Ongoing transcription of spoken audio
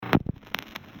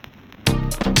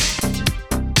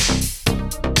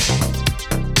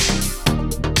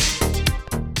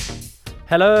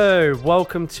Hello,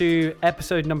 welcome to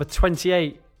episode number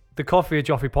 28, the Coffee with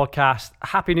Joffrey podcast.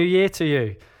 Happy New Year to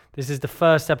you. This is the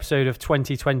first episode of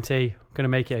 2020. I'm going to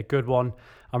make it a good one.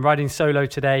 I'm riding solo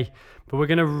today, but we're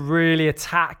going to really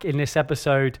attack in this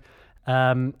episode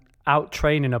out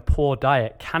training a poor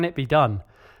diet. Can it be done?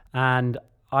 And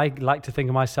I like to think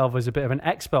of myself as a bit of an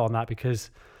expert on that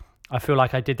because I feel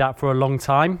like I did that for a long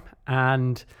time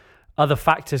and other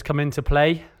factors come into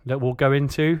play that we'll go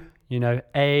into,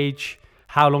 age,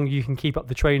 how long you can keep up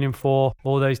the training for,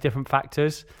 all those different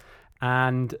factors.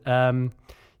 And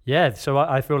so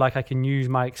I feel like I can use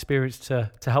my experience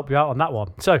to help you out on that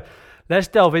one. So let's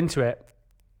delve into it.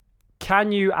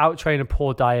 Can you out-train a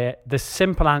poor diet? The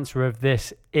simple answer of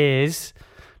this is,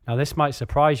 now this might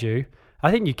surprise you,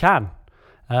 I think you can.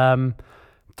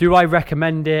 Do I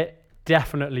recommend it?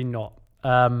 Definitely not.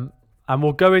 And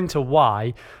we'll go into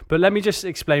why, but let me just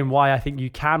explain why I think you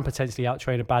can potentially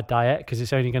out-train a bad diet, because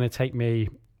it's only going to take me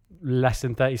less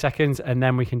than 30 seconds, and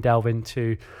then we can delve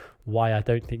into why I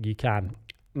don't think you can.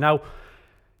 Now,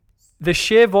 the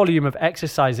sheer volume of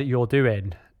exercise that you're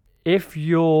doing,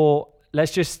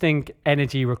 let's just think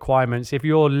energy requirements, if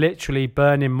you're literally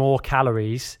burning more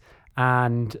calories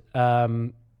and,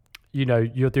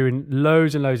 you're doing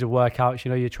loads and loads of workouts,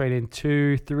 you're training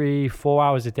 2, 3, 4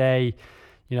 hours a day,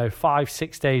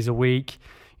 5-6 days a week,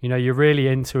 you're really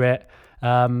into it.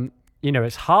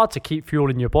 It's hard to keep fuel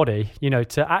in your body.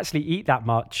 To actually eat that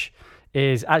much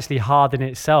is actually hard in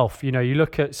itself. You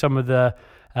look at some of the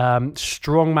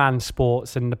strongman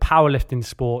sports and the powerlifting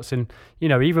sports, and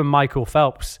even Michael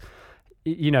Phelps,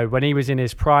 when he was in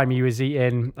his prime, he was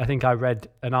eating, I think I read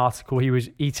an article, he was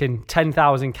eating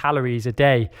 10,000 calories a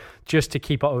day just to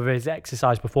keep up with his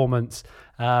exercise performance.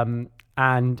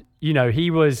 And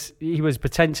he was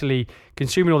potentially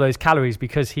consuming all those calories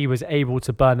because he was able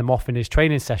to burn them off in his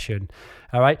training session.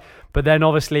 All right. But then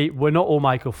obviously we're not all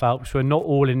Michael Phelps. We're not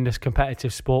all in this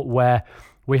competitive sport where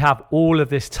we have all of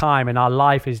this time and our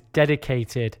life is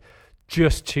dedicated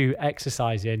just to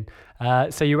exercising.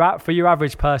 So for your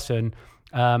average person,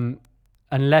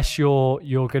 unless you're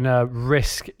going to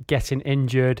risk getting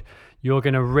injured, you're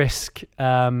going to risk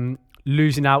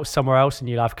losing out somewhere else in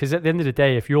your life. Because at the end of the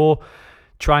day, if you're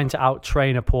trying to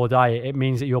out-train a poor diet, it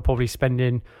means that you're probably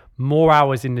spending more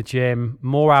hours in the gym,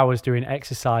 more hours doing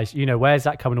exercise. Where's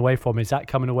that coming away from? Is that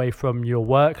coming away from your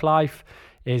work life?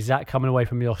 Is that coming away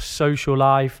from your social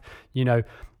life?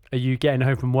 Are you getting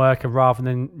home from work and rather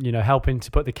than, helping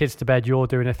to put the kids to bed, you're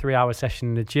doing a 3-hour session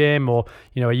in the gym? Or,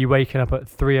 are you waking up at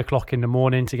 3 o'clock in the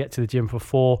morning to get to the gym for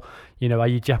 4? Are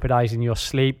you jeopardizing your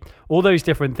sleep? All those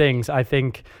different things, I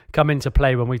think, come into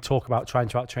play when we talk about trying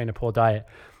to out-train a poor diet.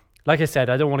 Like I said,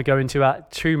 I don't want to go into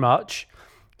that too much.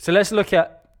 So let's look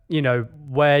at,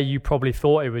 where you probably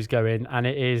thought it was going, and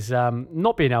it is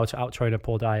not being able to out-train a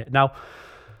poor diet. Now,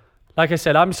 like I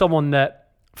said, I'm someone that,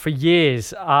 for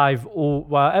years,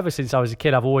 ever since I was a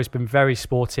kid, I've always been very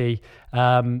sporty.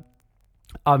 When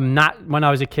I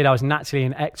was a kid, I was naturally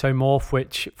an ectomorph,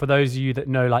 which for those of you that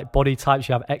know like body types,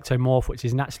 you have ectomorph, which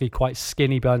is naturally quite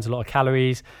skinny, burns a lot of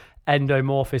calories.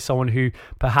 Endomorph is someone who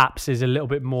perhaps is a little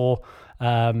bit more,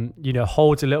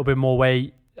 holds a little bit more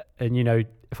weight and,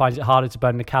 finds it harder to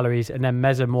burn the calories. And then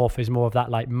mesomorph is more of that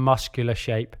like muscular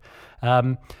shape.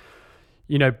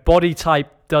 Body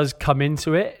type does come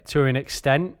into it to an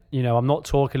extent. I'm not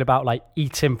talking about like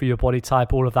eating for your body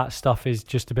type. All of that stuff is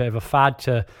just a bit of a fad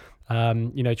to,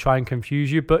 try and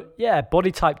confuse you. But yeah,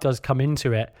 body type does come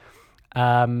into it.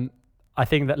 I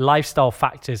think that lifestyle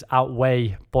factors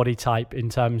outweigh body type in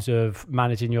terms of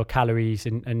managing your calories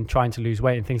and trying to lose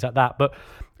weight and things like that. But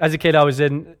as a kid,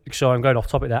 I'm going off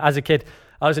topic there. As a kid,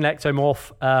 I was an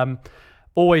ectomorph,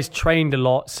 always trained a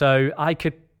lot. So I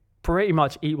could pretty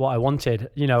much eat what I wanted.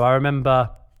 I remember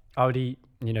I would eat,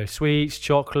 sweets,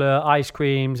 chocolate, ice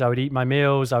creams. I would eat my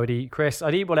meals. I would eat crisps.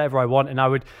 I'd eat whatever I want. And I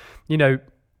would,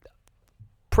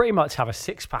 pretty much have a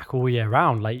 6-pack all year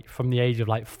round, like from the age of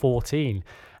like 14.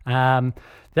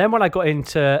 Then when I got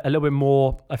into a little bit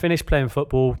more, I finished playing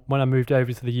football when I moved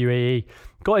over to the UAE,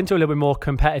 got into a little bit more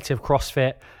competitive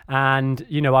CrossFit. And,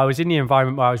 I was in the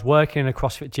environment where I was working in a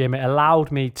CrossFit gym. It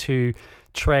allowed me to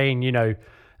train, 2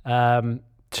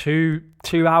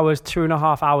 hours,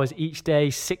 2.5 hours each day,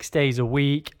 6 days a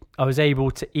week. I was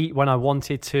able to eat when I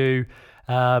wanted to.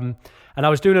 And I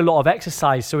was doing a lot of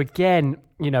exercise. So again,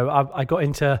 I got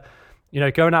into,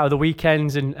 going out of the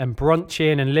weekends and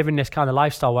brunching and living this kind of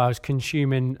lifestyle where I was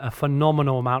consuming a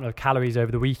phenomenal amount of calories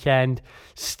over the weekend,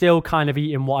 still kind of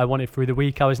eating what I wanted through the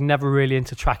week. I was never really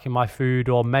into tracking my food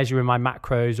or measuring my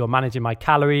macros or managing my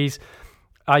calories.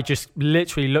 I just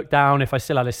literally looked down. If I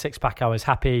still had a 6-pack, I was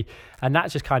happy. And that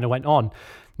just kind of went on.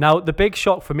 Now, the big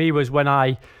shock for me was when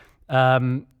I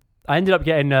ended up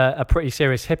getting a pretty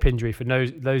serious hip injury, for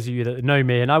those of you that know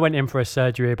me, and I went in for a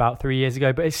surgery about 3 years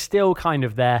ago, but it's still kind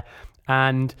of there.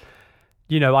 And,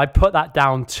 I put that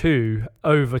down to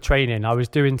overtraining. I was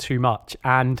doing too much,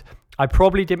 and I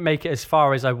probably didn't make it as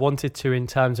far as I wanted to in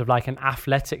terms of like an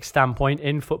athletic standpoint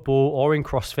in football or in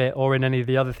CrossFit or in any of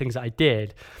the other things that I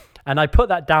did. And I put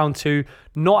that down to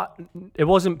it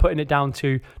wasn't putting it down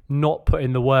to not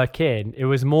putting the work in. It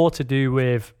was more to do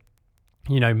with,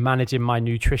 managing my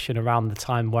nutrition around the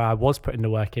time where I was putting the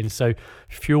work in. So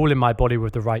fueling my body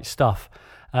with the right stuff.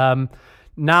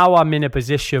 Now I'm in a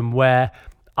position where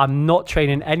I'm not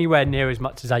training anywhere near as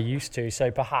much as I used to.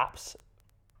 So perhaps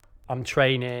I'm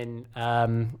training,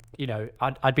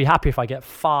 I'd be happy if I get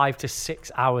 5 to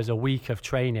 6 hours a week of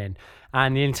training,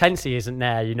 and the intensity isn't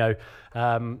there.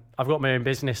 I've got my own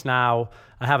business now.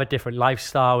 I have a different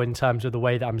lifestyle in terms of the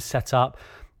way that I'm set up.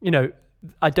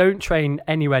 I don't train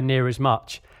anywhere near as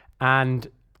much. And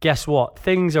guess what?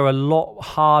 Things are a lot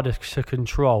harder to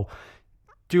control.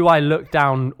 Do I look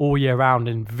down all year round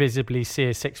and visibly see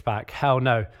a six-pack? Hell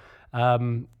no.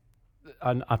 And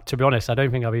to be honest, I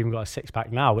don't think I've even got a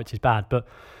six-pack now, which is bad. But,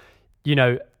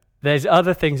 there's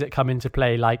other things that come into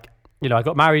play. Like, I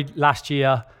got married last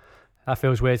year. That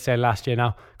feels weird saying last year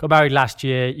now. Got married last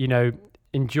year,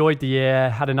 enjoyed the year,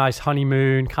 had a nice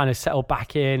honeymoon, kind of settled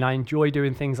back in. I enjoy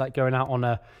doing things like going out on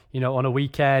a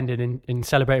weekend and in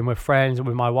celebrating with friends and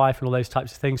with my wife and all those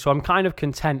types of things. So I'm kind of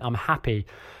content. I'm happy.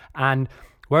 And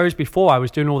whereas before I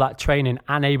was doing all that training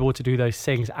and able to do those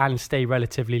things and stay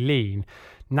relatively lean,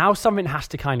 now something has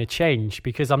to kind of change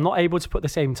because I'm not able to put the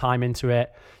same time into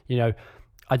it.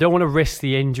 I don't want to risk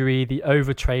the injury, the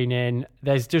overtraining.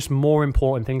 There's just more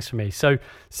important things for me. So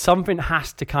something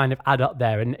has to kind of add up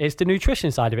there. And it's the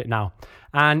nutrition side of it now.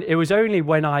 And it was only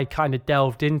when I kind of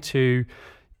delved into,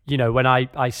 when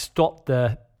I stopped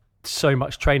so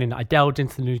much training, I delved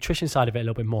into the nutrition side of it a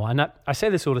little bit more. And I say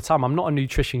this all the time. I'm not a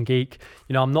nutrition geek.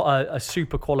 I'm not a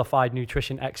super qualified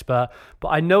nutrition expert, but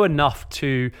I know enough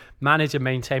to manage and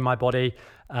maintain my body.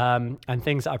 And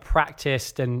things that I've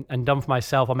practiced and done for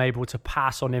myself, I'm able to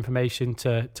pass on information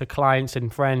to clients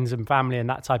and friends and family and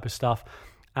that type of stuff.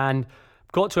 And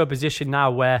got to a position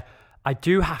now where I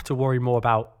do have to worry more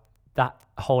about that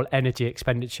whole energy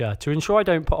expenditure. To ensure I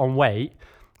don't put on weight,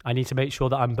 I need to make sure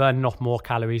that I'm burning off more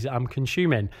calories that I'm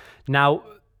consuming. Now,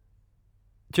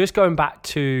 just going back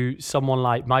to someone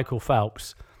like Michael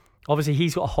Phelps, obviously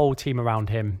he's got a whole team around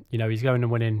him. He's going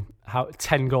and winning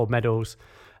 10 gold medals.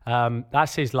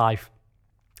 That's his life.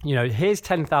 His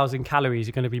 10,000 calories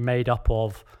are going to be made up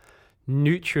of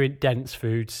nutrient dense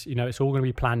foods. It's all going to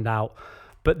be planned out.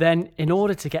 But then in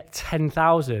order to get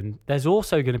 10,000, there's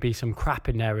also going to be some crap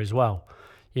in there as well.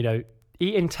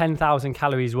 Eating 10,000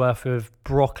 calories worth of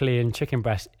broccoli and chicken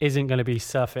breast isn't going to be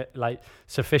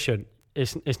sufficient.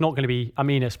 It's not going to be,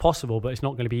 it's possible, but it's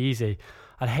not going to be easy.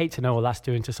 I'd hate to know what that's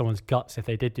doing to someone's guts if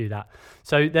they did do that.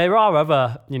 So there are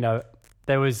other,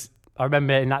 I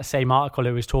remember in that same article,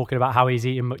 it was talking about how he's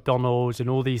eating McDonald's and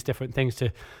all these different things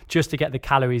to get the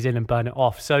calories in and burn it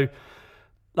off. So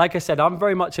like I said, I'm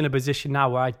very much in a position now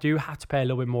where I do have to pay a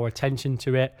little bit more attention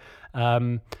to it.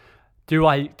 Do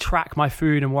I track my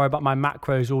food and worry about my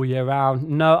macros all year round?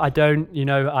 No, I don't.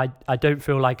 I don't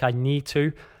feel like I need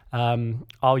to.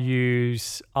 I'll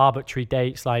use arbitrary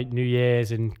dates like New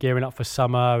Year's and gearing up for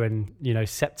summer and,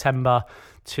 September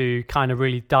to kind of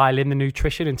really dial in the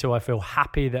nutrition until I feel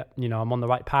happy that, I'm on the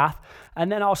right path. And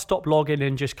then I'll stop logging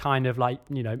and just kind of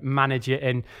manage it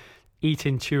and eat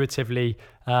intuitively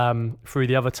through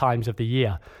the other times of the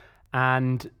year.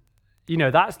 And,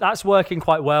 that's working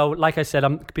quite well. Like I said,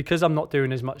 because I'm not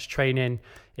doing as much training,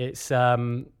 it's,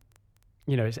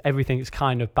 it's everything's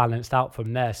kind of balanced out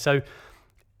from there. So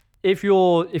if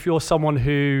you're someone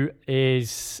who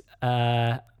is,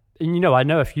 I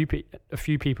know a few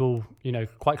people,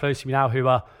 quite close to me now who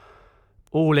are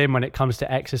all in when it comes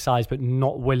to exercise, but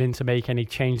not willing to make any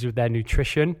changes with their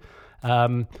nutrition.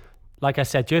 Like I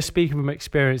said, just speaking from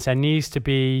experience, there needs to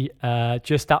be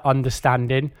just that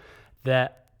understanding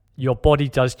that your body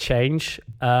does change.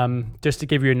 Just to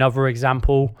give you another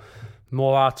example,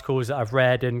 more articles that I've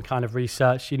read and kind of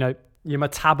researched, your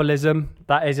metabolism,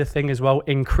 that is a thing as well.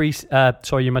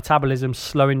 Your metabolism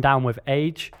slowing down with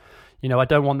age. I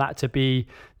don't want that to be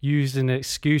used as an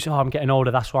excuse. I'm getting older,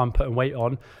 that's why I'm putting weight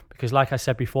on. Because like I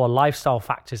said before, lifestyle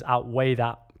factors outweigh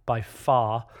that by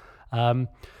far.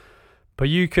 But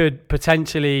you could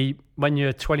potentially, when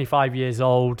you're 25 years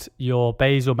old, your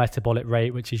basal metabolic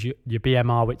rate, which is your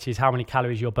BMR, which is how many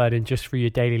calories you're burning just through your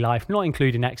daily life, not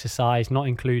including exercise, not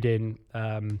including,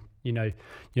 your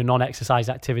non-exercise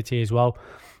activity as well.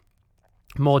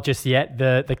 more just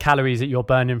the calories that you're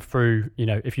burning through,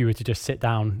 if you were to just sit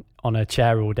down on a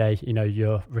chair all day,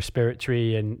 your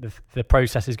respiratory and the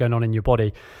processes going on in your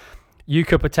body. You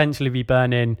could potentially be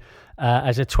burning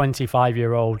as a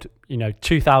 25-year-old,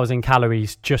 2,000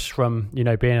 calories just from,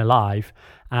 being alive.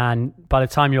 And by the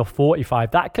time you're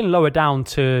 45, that can lower down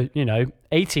to,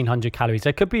 1,800 calories.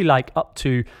 There could be like up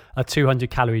to a 200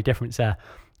 calorie difference there.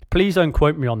 Please don't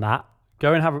quote me on that.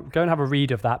 Go and have a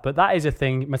read of that. But that is a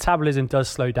thing. Metabolism does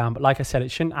slow down. But like I said, it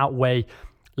shouldn't outweigh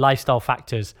lifestyle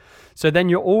factors. So then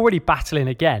you're already battling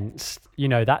against,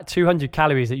 that 200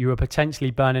 calories that you were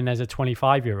potentially burning as a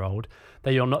 25-year-old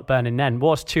that you're not burning then.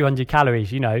 What's 200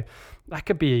 calories? That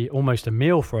could be almost a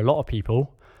meal for a lot of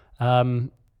people.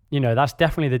 That's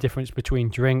definitely the difference between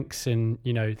drinks and,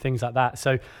 things like that.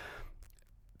 So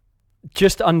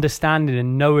just understanding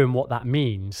and knowing what that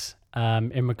means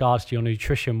in regards to your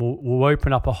nutrition will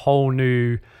open up a whole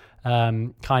new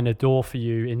kind of door for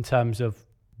you in terms of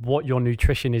what your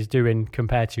nutrition is doing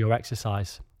compared to your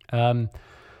exercise.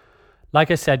 Like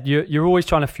I said, you're always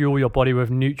trying to fuel your body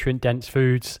with nutrient-dense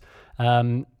foods.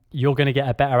 You're going to get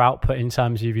a better output in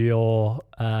terms of your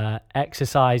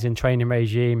exercise and training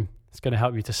regime. It's going to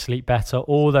help you to sleep better.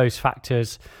 All those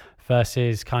factors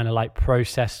versus kind of like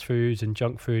processed foods and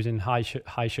junk foods and high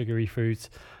sugary foods.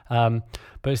 But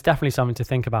it's definitely something to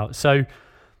think about. So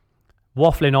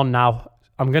waffling on now,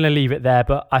 I'm going to leave it there,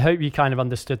 but I hope you kind of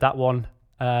understood that one.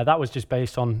 That was just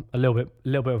based on a little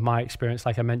bit of my experience,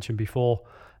 like I mentioned before.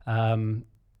 You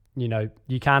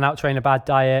can outtrain a bad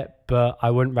diet, but I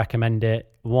wouldn't recommend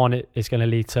it. One, it's going to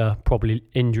lead to probably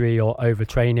injury or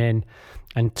overtraining.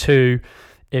 And two,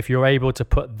 if you're able to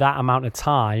put that amount of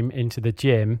time into the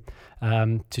gym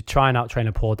to try and outtrain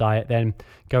a poor diet, then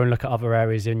go and look at other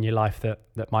areas in your life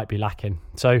that might be lacking.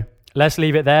 So let's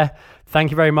leave it there.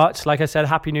 Thank you very much. Like I said,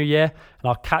 Happy New Year, and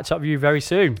I'll catch up with you very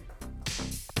soon.